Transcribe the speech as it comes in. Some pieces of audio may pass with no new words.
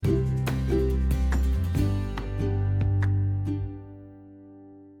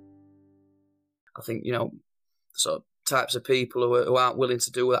I think, sort of types of people who aren't willing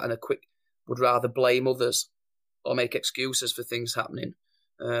to do that and would rather blame others or make excuses for things happening.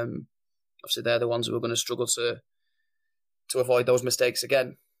 Obviously, they're the ones who are going to struggle to avoid those mistakes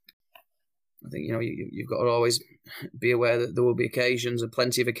again. I think, you've got to always be aware that there will be occasions, and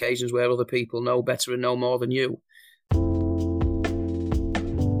plenty of occasions, where other people know better and know more than you.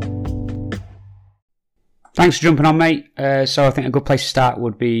 Thanks for jumping on, mate. So I think a good place to start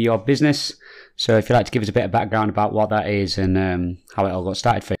would be your business. So if you'd like to give us a bit of background about what that is and how it all got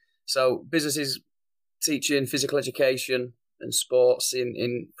started for you. So business is teaching physical education and sports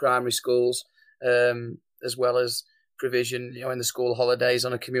in primary schools, as well as provision, in the school holidays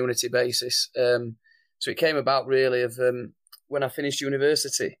on a community basis. So it came about really of when I finished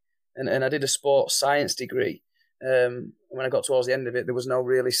university, and I did a sports science degree. When I got towards the end of it, there was no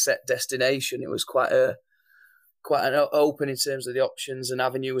really set destination. It was quite an open in terms of the options and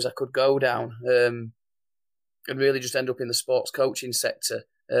avenues I could go down, and really just end up in the sports coaching sector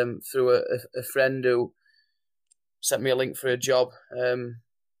through a friend who sent me a link for a job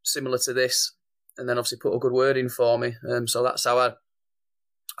similar to this, and then obviously put a good word in for me. So that's how I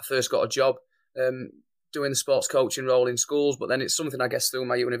first got a job doing the sports coaching role in schools. But then it's something, I guess, through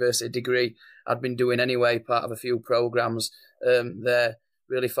my university degree I'd been doing anyway, part of a few programmes there,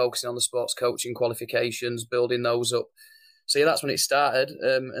 really focusing on the sports coaching qualifications, building those up. So yeah, that's when it started,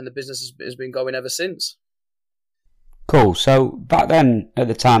 and the business has been going ever since. Cool. So back then, at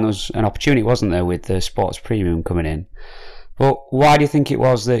the time, there was an opportunity, wasn't there, with the sports premium coming in? But why do you think it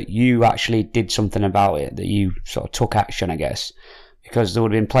was that you actually did something about it, that you sort of took action, I guess? Because there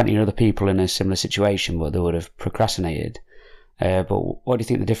would have been plenty of other people in a similar situation, but they would have procrastinated. But what do you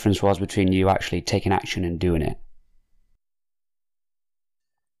think the difference was between you actually taking action and doing it?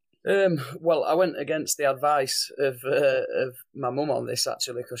 Well, I went against the advice of my mum on this,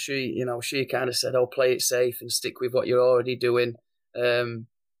 actually, because she kind of said, "Oh, play it safe and stick with what you're already doing."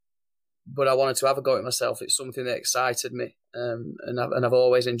 But I wanted to have a go at myself. It's something that excited me, and I've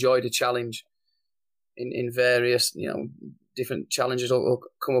always enjoyed a challenge in various, different challenges will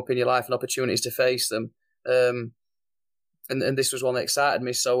come up in your life and opportunities to face them. And this was one that excited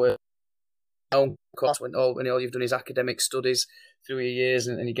me. So, of course, when all you've done is academic studies through your years,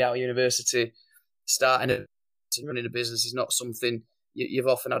 and you get out of university, starting running a business is not something you've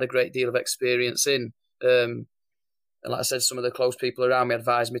often had a great deal of experience in. And like I said, some of the close people around me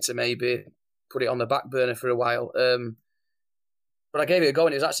advised me to maybe put it on the back burner for a while. But I gave it a go,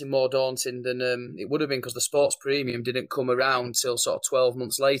 and it was actually more daunting than it would have been, because the sports premium didn't come around till sort of 12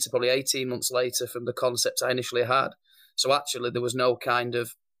 months later, probably 18 months later from the concept I initially had. So actually there was no kind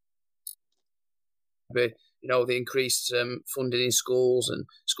of, the increased funding in schools, and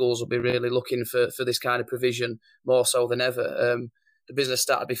schools will be really looking for this kind of provision more so than ever. The business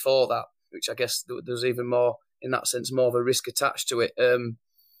started before that, which I guess there was even more, in that sense, more of a risk attached to it.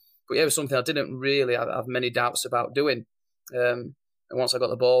 But yeah, it was something I didn't really have many doubts about doing. And once I got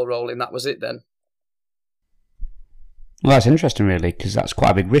the ball rolling, that was it then. Well, that's interesting, really, because that's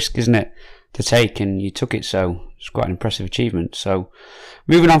quite a big risk, isn't it, to take, and you took it, so it's quite an impressive achievement. So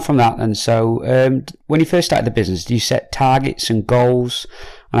moving on from that, and so when you first started the business, do you set targets and goals?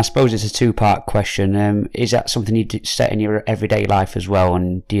 And I suppose it's a two-part question. Is that something you set in your everyday life as well,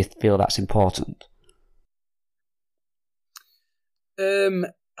 and do you feel that's important?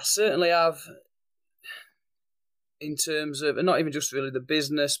 I certainly have, in terms of, and not even just really the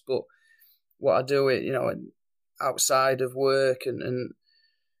business, but what I do, outside of work, and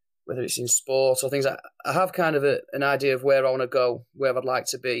whether it's in sport or things, I have kind of an idea of where I want to go, where I'd like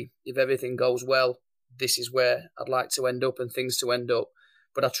to be. If everything goes well, this is where I'd like to end up and things to end up.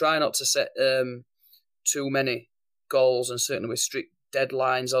 But I try not to set too many goals, and certainly with strict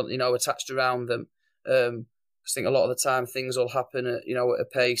deadlines on, attached around them. I think a lot of the time things will happen at a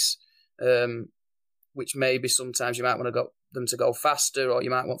pace, which maybe sometimes you might want them to go faster, or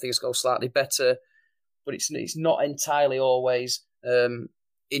you might want things to go slightly better. But it's not entirely always in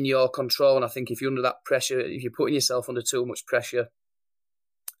your control. And I think if you're under that pressure, if you're putting yourself under too much pressure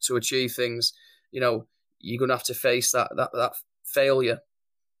to achieve things, you're going to have to face that failure.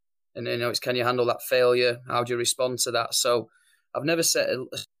 And it's, can you handle that failure? How do you respond to that? So I've never set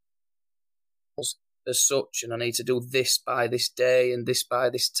as such, and I need to do this by this day and this by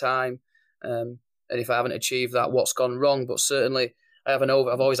this time. And if I haven't achieved that, what's gone wrong? But certainly I've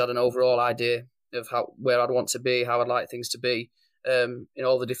always had an overall idea of where I'd want to be, how I'd like things to be in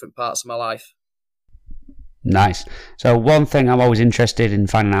all the different parts of my life. Nice. So one thing I'm always interested in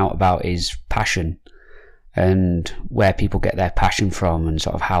finding out about is passion, and where people get their passion from, and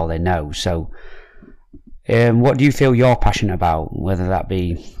sort of how they know. So What do you feel you're passionate about, whether that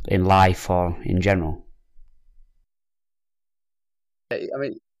be in life or in general? I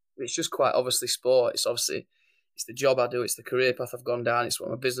mean, it's just quite obviously sport. It's the job I do. It's the career path I've gone down. It's what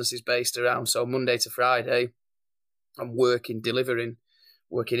my business is based around. So Monday to Friday, I'm working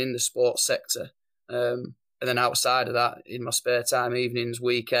in the sports sector. And then outside of that, in my spare time, evenings,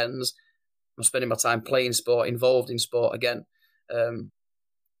 weekends, I'm spending my time playing sport, involved in sport again.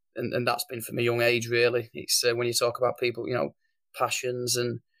 And that's been from a young age, really. It's when you talk about people, passions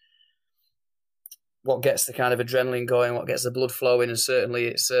and what gets the kind of adrenaline going, what gets the blood flowing, and certainly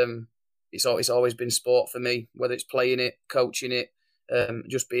it's always been sport for me, whether it's playing it, coaching it,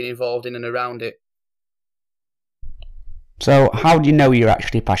 just being involved in and around it. So how do you know you're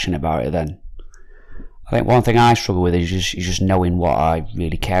actually passionate about it then? I think one thing I struggle with is just knowing what I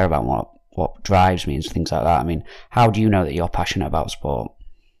really care about, what drives me and things like that. I mean, how do you know that you're passionate about sport?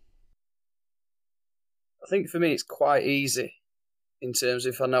 I think for me it's quite easy in terms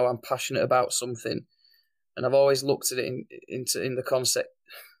of if I know I'm passionate about something, and I've always looked at it in the concept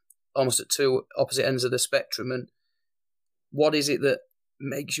almost at two opposite ends of the spectrum. And what is it that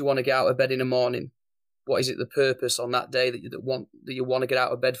makes you want to get out of bed in the morning? What is it the purpose on that day that you want to get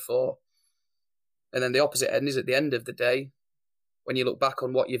out of bed for? And then the opposite end is at the end of the day, when you look back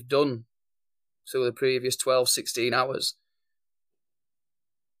on what you've done through the previous 12, 16 hours,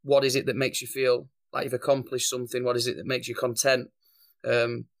 what is it that makes you feel like you've accomplished something? What is it that makes you content?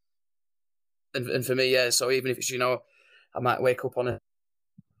 And for me, yeah, so even if it's, I might wake up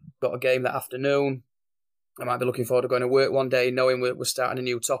got a game that afternoon, I might be looking forward to going to work one day, knowing we're starting a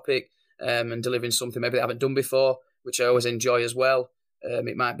new topic and delivering something maybe that I haven't done before, which I always enjoy as well.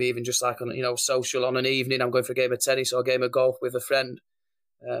 It might be even just like on, social on an evening, I'm going for a game of tennis or a game of golf with a friend.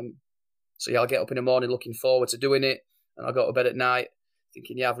 So yeah, I'll get up in the morning looking forward to doing it, and I'll go to bed at night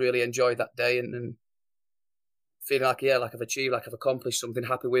thinking, yeah, I've really enjoyed that day and feeling like, yeah, like I've achieved, like I've accomplished something,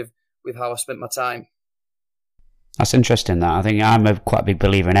 happy with how I spent my time. That's interesting. That I think I'm quite a big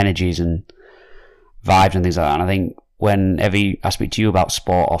believer in energies and vibes and things like that. And I think whenever I speak to you about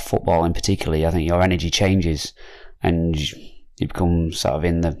sport or football in particular, I think your energy changes and you become sort of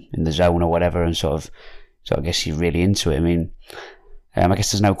in the zone or whatever, and sort of guess you're really into it. I mean, I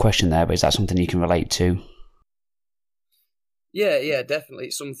guess there's no question there, but is that something you can relate to? Yeah, definitely.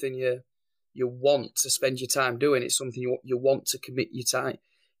 It's something you want to spend your time doing. It's something you want to commit your time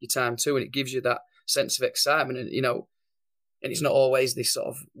to, and it gives you that sense of excitement. And and it's not always this sort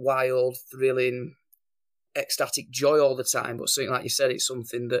of wild, thrilling, ecstatic joy all the time, but something like you said, it's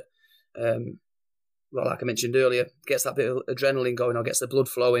something that, like I mentioned earlier, gets that bit of adrenaline going or gets the blood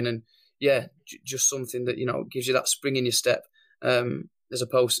flowing, and yeah, just something that gives you that spring in your step, as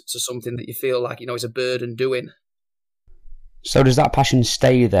opposed to something that you feel like is a burden doing. So does that passion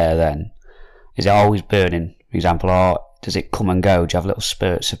stay there then? Is it always burning, for example, or does it come and go? Do you have little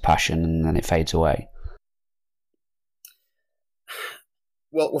spurts of passion and then it fades away?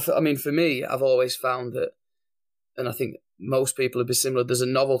 Well, I mean, for me, I've always found that, and I think most people would be similar, there's a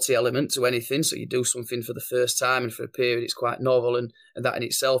novelty element to anything. So you do something for the first time and for a period, it's quite novel, and that in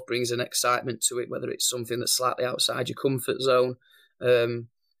itself brings an excitement to it, whether it's something that's slightly outside your comfort zone, and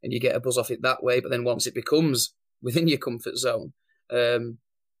you get a buzz off it that way. But then once it becomes within your comfort zone,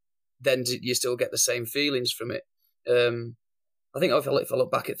 then you still get the same feelings from it. I think if I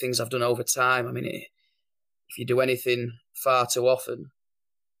look back at things I've done over time, I mean, if you do anything far too often,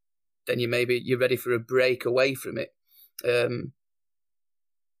 then you're ready for a break away from it.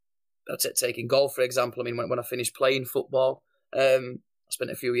 That's it. Taking golf, for example. I mean, when I finished playing football, I spent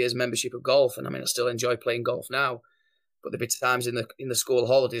a few years membership of golf, and I mean, I still enjoy playing golf now. But there'd be times in the school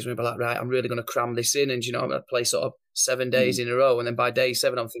holidays when we'd be like, right, I'm really going to cram this in, and I'm going to play sort of 7 days in a row, and then by day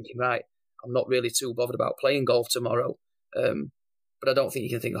 7, I'm thinking, right, I'm not really too bothered about playing golf tomorrow. But I don't think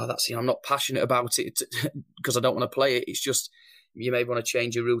you can think, I'm not passionate about it because I don't want to play it. It's just you may want to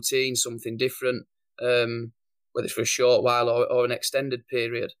change your routine, something different, whether it's for a short while or an extended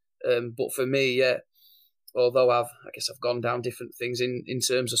period. But for me, yeah, although I've gone down different things in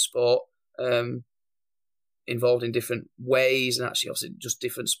terms of sport, involved in different ways, and actually obviously just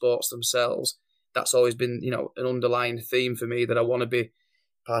different sports themselves, that's always been an underlying theme for me, that I want to be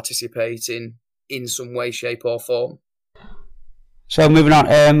participating in some way, shape or form. So moving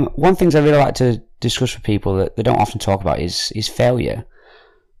on, one thing I really like to discuss with people that they don't often talk about is failure.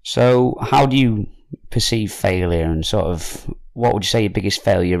 So how do you perceive failure, and sort of what would you say your biggest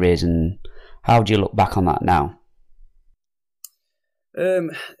failure is, and how do you look back on that now?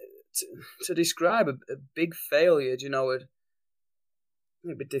 To describe a big failure, it'd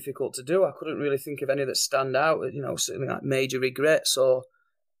be difficult to do. I couldn't really think of any that stand out. Certainly like major regrets or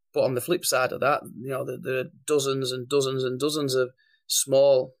But on the flip side of that, there are dozens and dozens and dozens of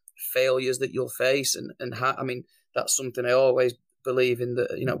small failures that you'll face, and I mean, that's something I always believe in,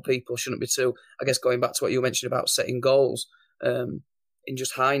 that people shouldn't be too. I guess going back to what you mentioned about setting goals, in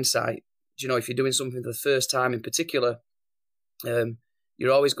just hindsight, if you're doing something for the first time in particular,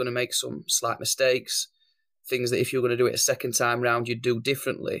 you're always going to make some slight mistakes, things that if you're going to do it a second time round, you'd do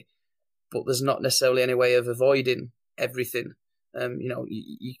differently. But there's not necessarily any way of avoiding everything.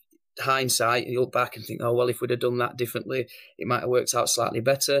 Hindsight, and you look back and think, oh, well, if we'd have done that differently, it might have worked out slightly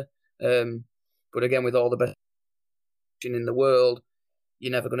better. But again, with all the best in the world,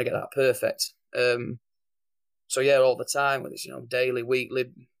 you're never going to get that perfect. So yeah, all the time with this, daily,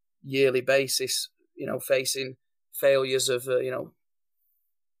 weekly, yearly basis, facing failures of,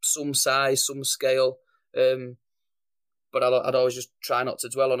 some size, some scale. But I'd always just try not to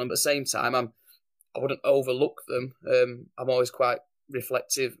dwell on them. But at the same time, I wouldn't overlook them. I'm always quite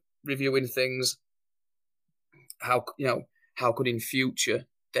reflective, reviewing things. How could in future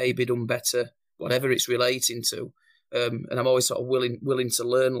they be done better, whatever it's relating to. And I'm always sort of willing to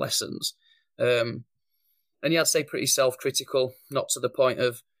learn lessons. And yeah, I'd say pretty self-critical, not to the point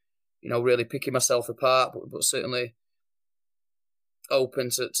of, really picking myself apart, but certainly open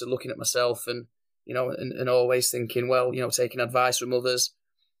to looking at myself and, and always thinking, well, taking advice from others.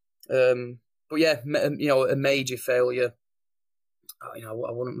 But yeah, a major failure, I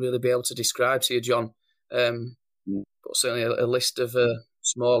wouldn't really be able to describe to you, John. But certainly a list of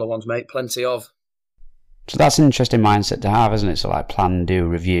smaller ones, mate, plenty of. So that's an interesting mindset to have, isn't it? So like plan, do,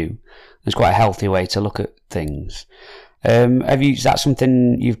 review. It's quite a healthy way to look at things. Is that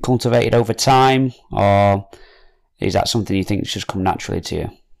something you've cultivated over time, or is that something you think just come naturally to you?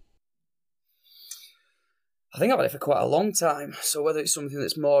 I think I've had it for quite a long time. So whether it's something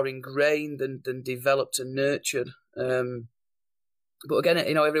that's more ingrained than developed and nurtured. But again,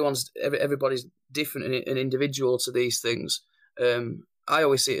 everybody's different and individual to these things. I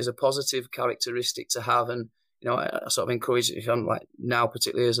always see it as a positive characteristic to have, and I sort of encourage, if I'm like now,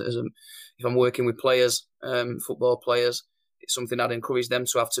 particularly if I'm working with players, football players, it's something I'd encourage them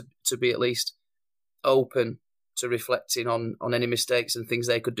to have to be at least open to reflecting on any mistakes and things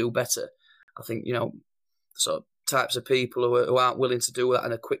they could do better. I think sort of types of people who aren't willing to do that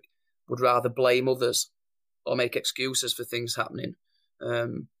and would rather blame others or make excuses for things happening.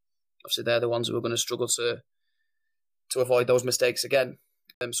 Obviously, they're the ones who are going to struggle to avoid those mistakes again.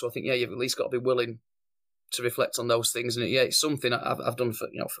 So I think, yeah, you've at least got to be willing to reflect on those things. And yeah, it's something I've done for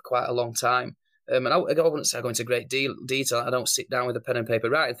quite a long time. And I wouldn't say I go into great detail. I don't sit down with a pen and paper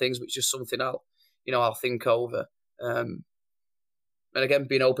writing things, but it's just something I'll think over. And again,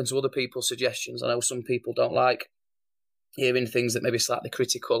 being open to other people's suggestions. I know some people don't like hearing things that may be slightly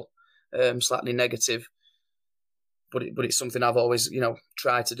critical, slightly negative. But it's something I've always,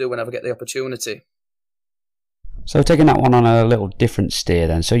 tried to do whenever I get the opportunity. So taking that one on a little different steer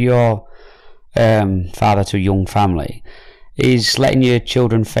then. So you're father to a young family. Is letting your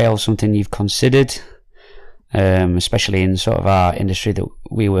children fail something you've considered? Especially in sort of our industry that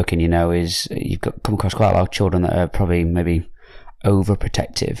we work in, is you've come across quite a lot of children that are probably maybe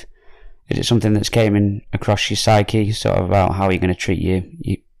overprotective. Is it something that's came across your psyche, sort of about how you're going to treat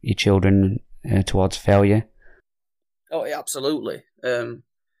your children towards failure? Oh, yeah, absolutely. The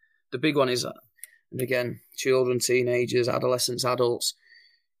big one is, and again, children, teenagers, adolescents, adults,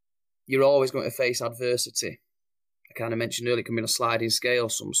 you're always going to face adversity. I kind of mentioned earlier, it can be on a sliding scale,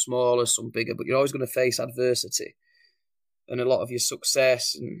 some smaller, some bigger, but you're always going to face adversity. And a lot of your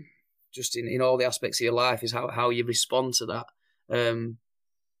success, and just in all the aspects of your life, is how you respond to that.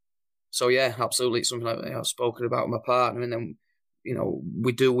 So yeah, absolutely, it's something I've spoken about with my partner, and then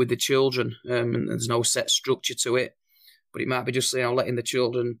we do with the children, and there's no set structure to it. But it might be just letting the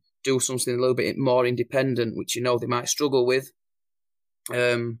children do something a little bit more independent, which they might struggle with,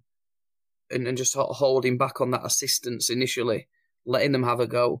 and just holding back on that assistance initially, letting them have a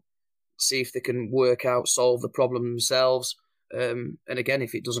go, see if they can solve the problem themselves. And again,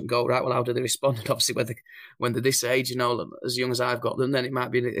 if it doesn't go right, well, how do they respond? And obviously, when they're this age, as young as I've got them, then it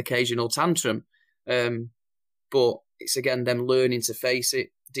might be an occasional tantrum. But it's again them learning to face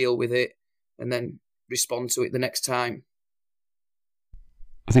it, deal with it, and then respond to it the next time.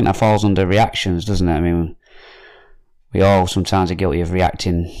 I think that falls under reactions, doesn't it? I mean, we all sometimes are guilty of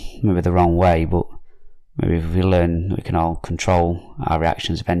reacting maybe the wrong way, but maybe if we learn, we can all control our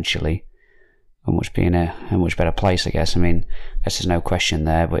reactions eventually. And much be in a much better place, I guess. I mean, I guess there's no question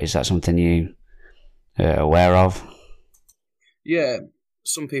there, but is that something you are aware of? Yeah,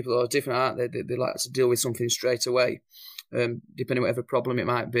 some people are different, aren't they? They like to deal with something straight away, depending on whatever problem it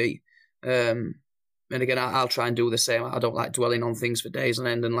might be. And And again, I'll try and do the same. I don't like dwelling on things for days on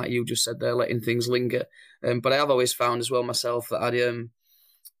end, and like you just said there, letting things linger. But I have always found as well myself that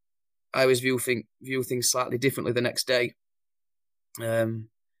I always view things slightly differently the next day. Maybe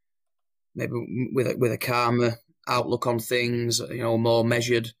with a calmer outlook on things, more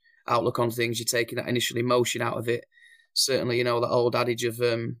measured outlook on things. You're taking that initial emotion out of it. Certainly, that old adage of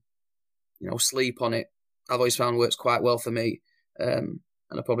sleep on it, I've always found works quite well for me. And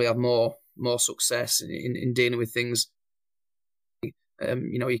I probably have more success in dealing with things.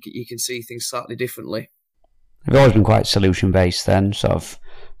 You can see things slightly differently. I've always been quite solution based then, sort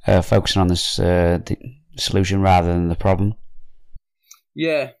of focusing on this the solution rather than the problem.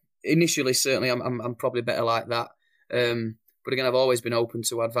 Yeah, initially certainly I'm probably better like that. But again, I've always been open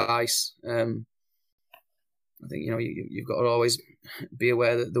to advice. I think you've got to always be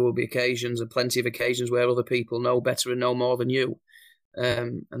aware that there will be occasions, and plenty of occasions, where other people know better and know more than you,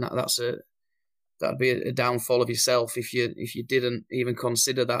 and that'd be a downfall of yourself if you didn't even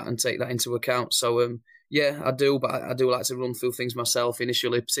consider that and take that into account. So yeah, I do, but I do like to run through things myself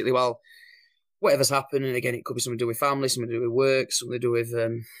initially, particularly while whatever's happening. And again, it could be something to do with family, something to do with work, something to do with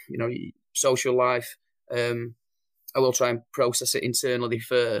social life. I will try and process it internally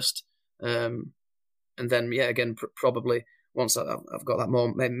first. And then, again, probably once I've got that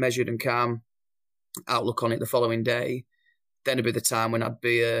more measured and calm outlook on it the following day, then it'd be the time when I'd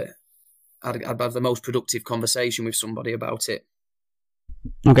have the most productive conversation with somebody about it.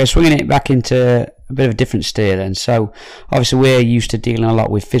 Okay, swinging it back into a bit of a different steer then. So obviously we're used to dealing a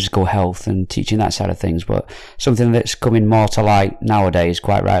lot with physical health and teaching that side of things, but something that's coming more to light nowadays,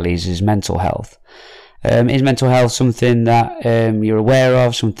 quite rightly, is mental health. Is mental health something that you're aware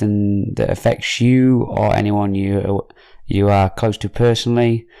of, something that affects you or anyone you are close to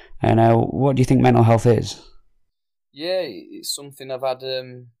personally? And what do you think mental health is? Yeah, it's something I've had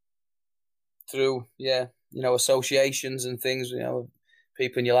through associations and things.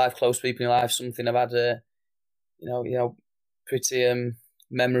 People in your life, close people in your life. Something I've had pretty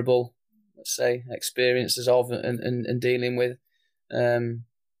memorable, let's say, experiences of and dealing with. And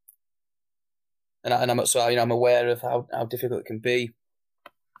I'm aware of how difficult it can be,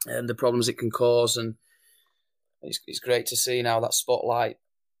 and the problems it can cause, and it's great to see now that spotlight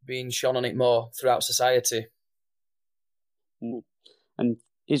being shone on it more throughout society. And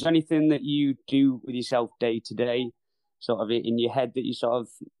is there anything that you do with yourself day to day, sort of in your head, that you sort of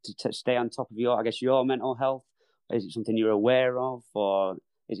to stay on top of your mental health? Is it something you're aware of, or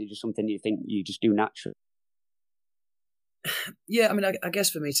is it just something you think you just do naturally? Yeah, I mean, I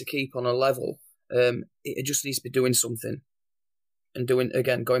guess for me to keep on a level, it just needs to be doing something, and going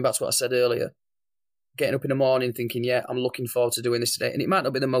back to what I said earlier, getting up in the morning thinking, yeah, I'm looking forward to doing this today. And it might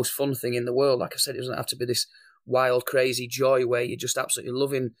not be the most fun thing in the world. Like I said, it doesn't have to be this wild, crazy joy where you're just absolutely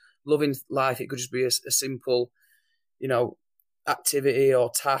loving life. It could just be a simple, activity or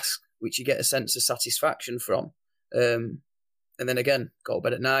task which you get a sense of satisfaction from. And then again, go to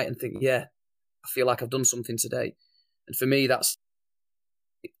bed at night and think, yeah, I feel like I've done something today. And for me, that's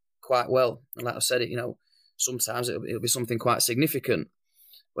quite well. And like I said, sometimes it'll be something quite significant,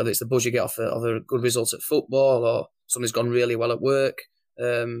 whether it's the buzz you get off a good result at football, or something's gone really well at work,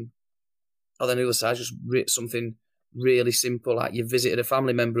 or then the other side, just something really simple, like you've visited a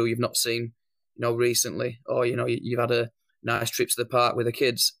family member who you've not seen, recently, or you've had a nice trip to the park with the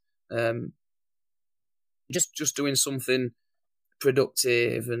kids. Just doing something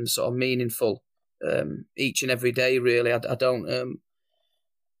productive and sort of meaningful each and every day. Really, I don't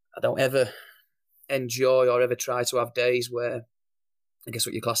ever enjoy or ever try to have days where, I guess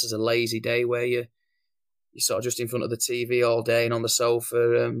what you class as a lazy day, where you're sort of just in front of the TV all day and on the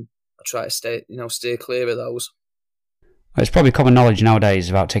sofa. I try to steer clear of those. It's probably common knowledge nowadays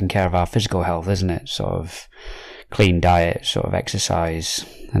about taking care of our physical health, isn't it? Sort of clean diet, sort of exercise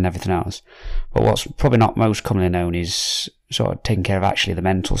and everything else. But what's probably not most commonly known is sort of taking care of actually the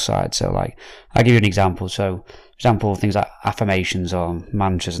mental side. So like, I'll give you an example. So example, things like affirmations or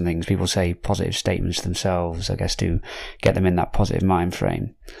mantras and things. People say positive statements to themselves, I guess, to get them in that positive mind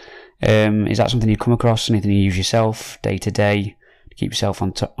frame. Is that something you come across? Anything you use yourself day to day to keep yourself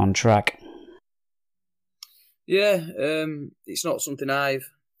on track? Yeah, it's not something I've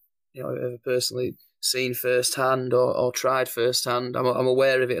ever personally seen firsthand or tried firsthand. I'm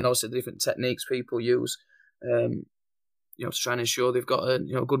aware of it, and also the different techniques people use, to try and ensure they've got a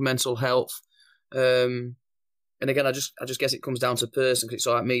good mental health. And again, I just guess it comes down to person, because it's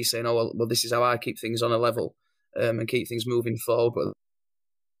all like me saying, oh well, this is how I keep things on a level and keep things moving forward. But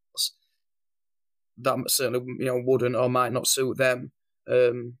that certainly wouldn't or might not suit them.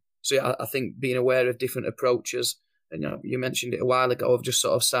 So yeah, I think being aware of different approaches and you mentioned it a while ago, of just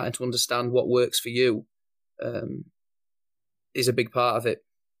sort of starting to understand what works for you, is a big part of it.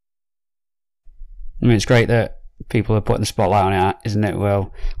 I mean, it's great that people are putting the spotlight on it, isn't it?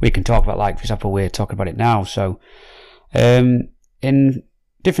 Well, we can talk about, like, for example, we're talking about it now. So, in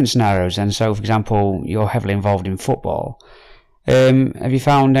different scenarios, and so, for example, you're heavily involved in football. Have you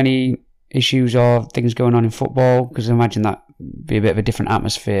found any issues or things going on in football? Because I imagine that would be a bit of a different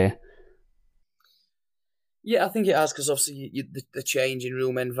atmosphere. Yeah, I think it has, because obviously the change in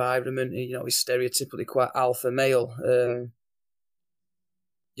room environment, is stereotypically quite alpha male.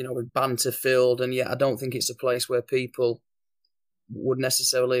 With banter filled, and yet I don't think it's a place where people would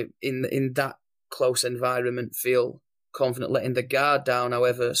necessarily, in that close environment, feel confident letting the guard down.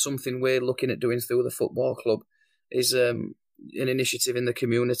 However, something we're looking at doing through the football club is an initiative in the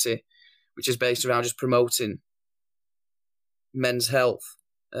community, which is based around just promoting men's health,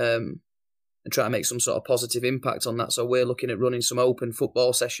 and try to make some sort of positive impact on that. So we're looking at running some open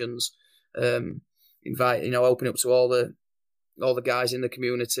football sessions, open up to all the guys in the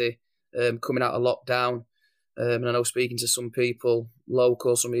community, coming out of lockdown. And I know, speaking to some people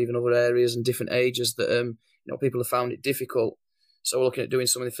local, some even other areas and different ages, that people have found it difficult. So we're looking at doing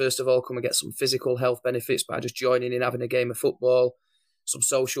something. First of all, come and get some physical health benefits by just joining in, having a game of football. Some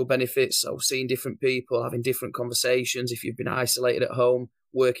social benefits, so seeing different people, having different conversations. If you've been isolated at home,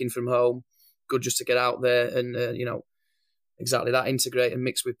 working from home, good just to get out there and exactly that, integrate and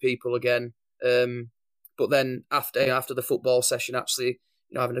mix with people again. But then after the football session, actually,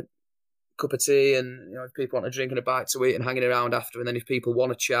 having a cup of tea, and if people want a drink and a bite to eat, and hanging around after, and then if people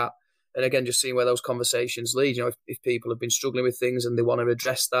want to chat, and again, just seeing where those conversations lead. If people have been struggling with things and they want to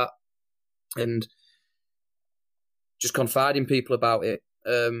address that, and just confiding people about it,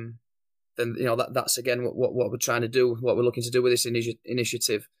 then that's again what we're trying to do, what we're looking to do with this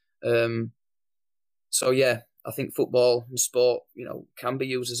initiative. So yeah, I think football and sport, can be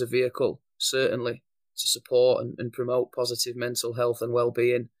used as a vehicle, certainly, to support and promote positive mental health and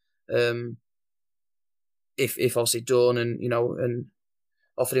well-being, if obviously done and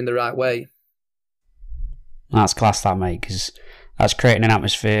offered in the right way. That's class, that, mate, because that's creating an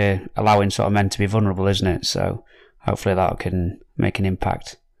atmosphere allowing sort of men to be vulnerable, isn't it? So hopefully that can make an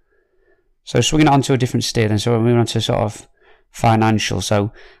impact. So swinging on to a different steer then, so we're moving on to sort of financial.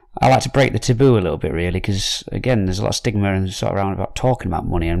 So I like to break the taboo a little bit, really, because again, there's a lot of stigma and sort of around about talking about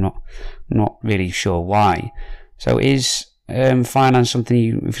money. I'm not really sure why. So is finance something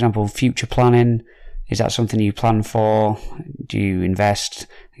you, for example, future planning? Is that something you plan for? Do you invest?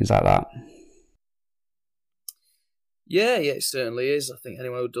 Things like that? Yeah, it certainly is. I think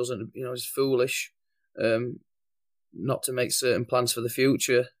anyone who doesn't, is foolish not to make certain plans for the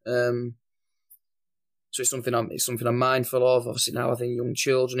future. So it's something I'm mindful of. Obviously now I think young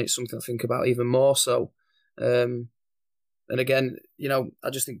children, it's something I think about even more so. And again, I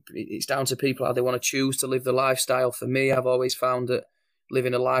just think it's down to people how they want to choose to live the lifestyle. For me, I've always found that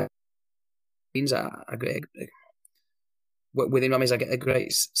living a life means within my means I get a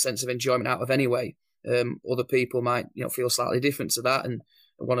great sense of enjoyment out of anyway. Other people might feel slightly different to that and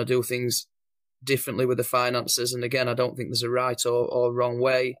want to do things differently with the finances. And again, I don't think there's a right or wrong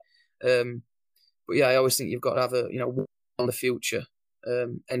way. But yeah, I always think you've got to have on the future,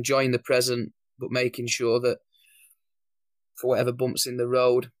 enjoying the present, but making sure that for whatever bumps in the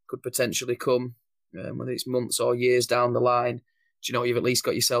road could potentially come, whether it's months or years down the line, you've at least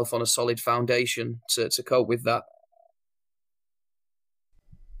got yourself on a solid foundation to cope with that.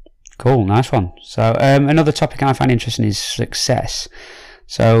 Cool, nice one. So another topic I find interesting is success.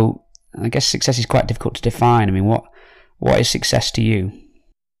 So I guess success is quite difficult to define. I mean, what is success to you?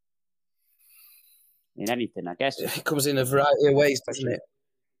 In anything, I guess. It comes in a variety of ways, doesn't it?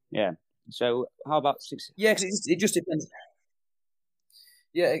 Yeah. So how about success? Yeah, because it just depends.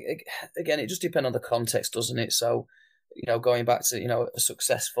 Yeah, again, it just depends on the context, doesn't it? So, going back to a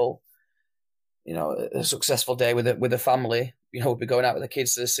successful day with a family, we'd be going out with the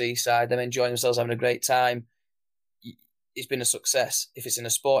kids to the seaside, them enjoying themselves, having a great time. It's been a success. If it's in a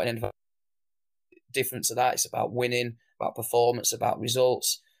sporting environment, different to that, it's about winning, about performance, about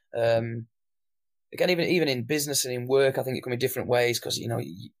results. Again, even in business and in work, I think it can be different ways because,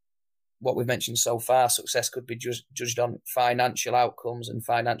 what we've mentioned so far, success could be judged on financial outcomes and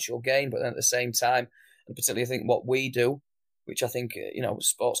financial gain, but then at the same time, and particularly I think what we do, which I think,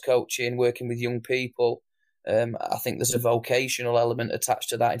 sports coaching, working with young people, I think there's a vocational element attached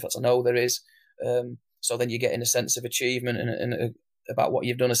to that. In fact, I know there is. So then you're getting a sense of achievement and about what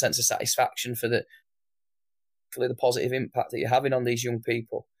you've done, a sense of satisfaction for the positive impact that you're having on these young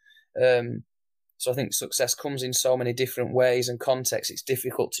people. So I think success comes in so many different ways and contexts. It's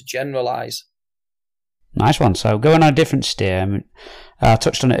difficult to generalize. Nice one. So going on a different steer, I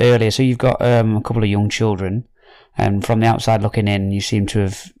touched on it earlier. So you've got a couple of young children, and from the outside looking in, you seem to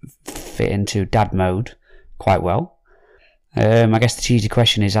have fit into dad mode quite well. I guess the cheesy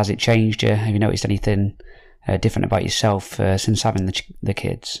question is, has it changed you? Have you noticed anything different about yourself since having the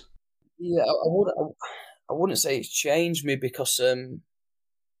kids? Yeah, I wouldn't say it's changed me because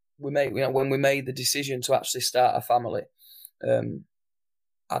when we made the decision to actually start a family,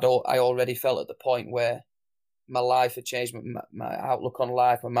 I already felt at the point where my life had changed, my outlook on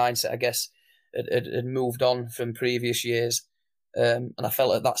life, my mindset, I guess, had moved on from previous years, and I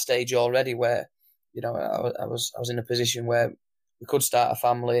felt at that stage already where, I was in a position where we could start a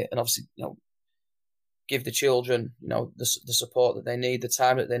family, and obviously, give the children, the support that they need, the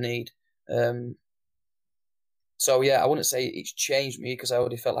time that they need. So yeah, I wouldn't say it's changed me because I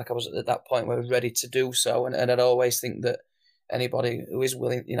already felt like I was at that point where I was ready to do so, and I'd always think that anybody who is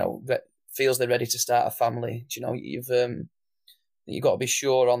willing, feels they're ready to start a family, you've got to be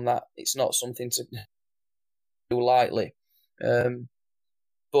sure on that. It's not something to do lightly,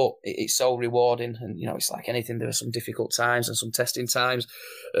 but it's so rewarding, and it's like anything. There are some difficult times and some testing times,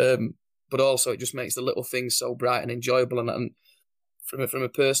 but also it just makes the little things so bright and enjoyable. And from a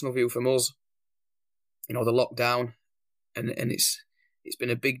personal view, from us, the lockdown, and it's been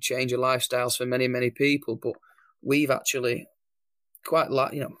a big change of lifestyles for many people, but we've actually quite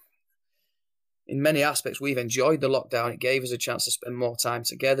in many aspects, we've enjoyed the lockdown. It gave us a chance to spend more time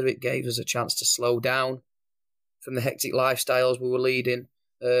together. It gave us a chance to slow down from the hectic lifestyles we were leading.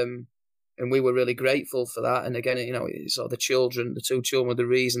 And we were really grateful for that. And again, sort of the two children were the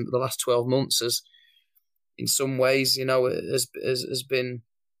reason that the last 12 months has, in some ways, has been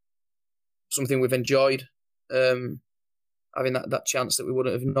something we've enjoyed, having that chance that we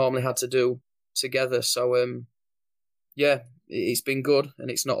wouldn't have normally had to do together. So, yeah, it's been good, and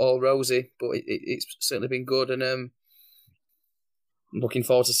it's not all rosy, but it's certainly been good, and I'm looking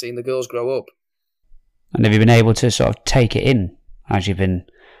forward to seeing the girls grow up. And have you been able to sort of take it in as you've been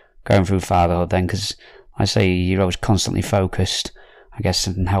going through fatherhood then? Because I say you're always constantly focused, I guess,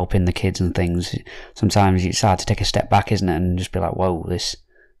 on helping the kids and things. Sometimes it's hard to take a step back, isn't it, and just be like, whoa, this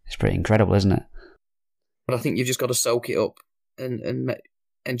is pretty incredible, isn't it? But I think you've just got to soak it up and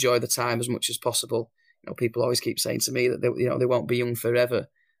enjoy the time as much as possible. People always keep saying to me that they won't be young forever.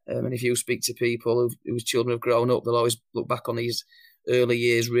 And if you speak to people whose children have grown up, they'll always look back on these early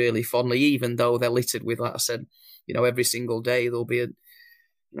years really fondly, even though they're littered with, like I said, every single day there'll be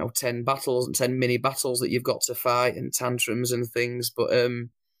 10 battles and 10 mini battles that you've got to fight, and tantrums and things. But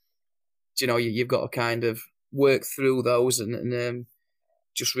you've got to kind of work through those and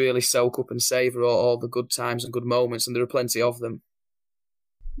just really soak up and savour all the good times and good moments, and there are plenty of them.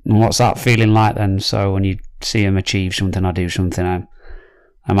 And what's that feeling like then? So when you see them achieve something or do something, I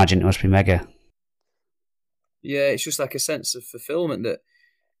imagine it must be mega. Yeah, it's just like a sense of fulfilment that,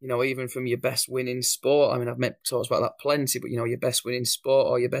 even from your best win in sport. I mean, I've talked about that plenty, but your best win in sport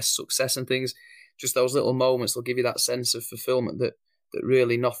or your best success and things, just those little moments will give you that sense of fulfilment that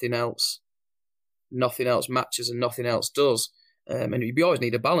really nothing else matches and nothing else does. And you always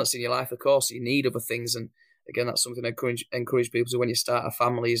need a balance in your life, of course. You need other things, and again, that's something I encourage people to when you start a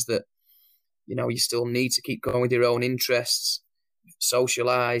family, is that you still need to keep going with your own interests,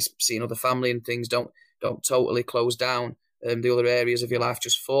 socialise, seeing other family and things. Don't totally close down the other areas of your life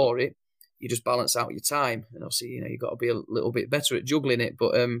just for it. You just balance out your time, and obviously you've got to be a little bit better at juggling it.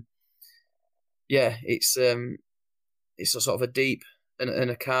 But yeah, it's a sort of a deep and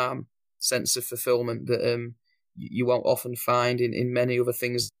a calm sense of fulfilment that you won't often find in many other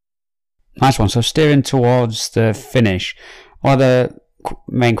things. Nice one. So steering towards the finish, one of the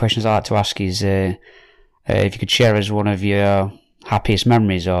main questions I like to ask is if you could share as one of your happiest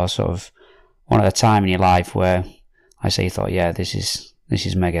memories, or sort of one at a time in your life where I say you thought, yeah, this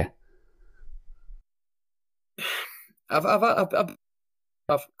is mega. I've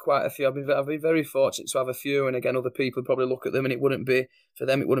quite a few. I've been very fortunate to have a few, and again, other people probably look at them and it wouldn't be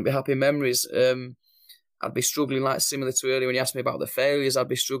happy memories. I'd be struggling, like similar to earlier when you asked me about the failures, I'd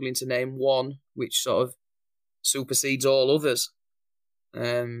be struggling to name one which sort of supersedes all others.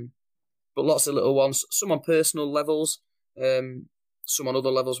 But lots of little ones, some on personal levels, some on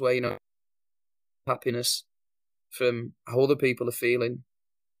other levels where, happiness from how other people are feeling,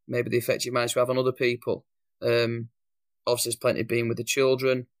 maybe the effect you manage to have on other people. Obviously, there's plenty being with the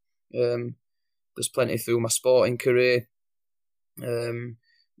children. There's plenty through my sporting career.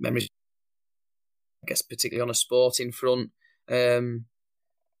 Memories, I guess, particularly on a sporting front. And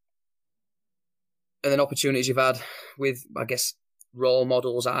then opportunities you've had with, I guess, role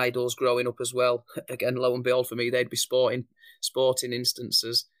models, idols growing up as well. Again, lo and behold, for me, they'd be sporting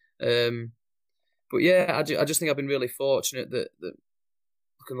instances. But But yeah, I just think I've been really fortunate that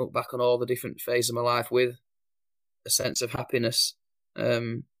I can look back on all the different phases of my life with a sense of happiness.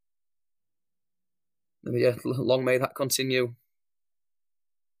 And yeah, long may that continue.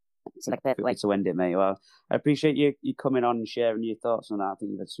 It's like a perfect way to end it, mate. Well, I appreciate you coming on and sharing your thoughts on that. I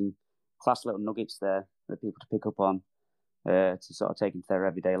think you've had some class little nuggets there for people to pick up on to sort of take into their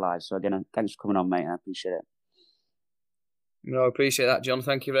everyday lives. So again, thanks for coming on, mate. I appreciate it. No, I appreciate that, John.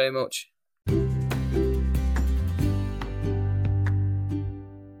 Thank you very much.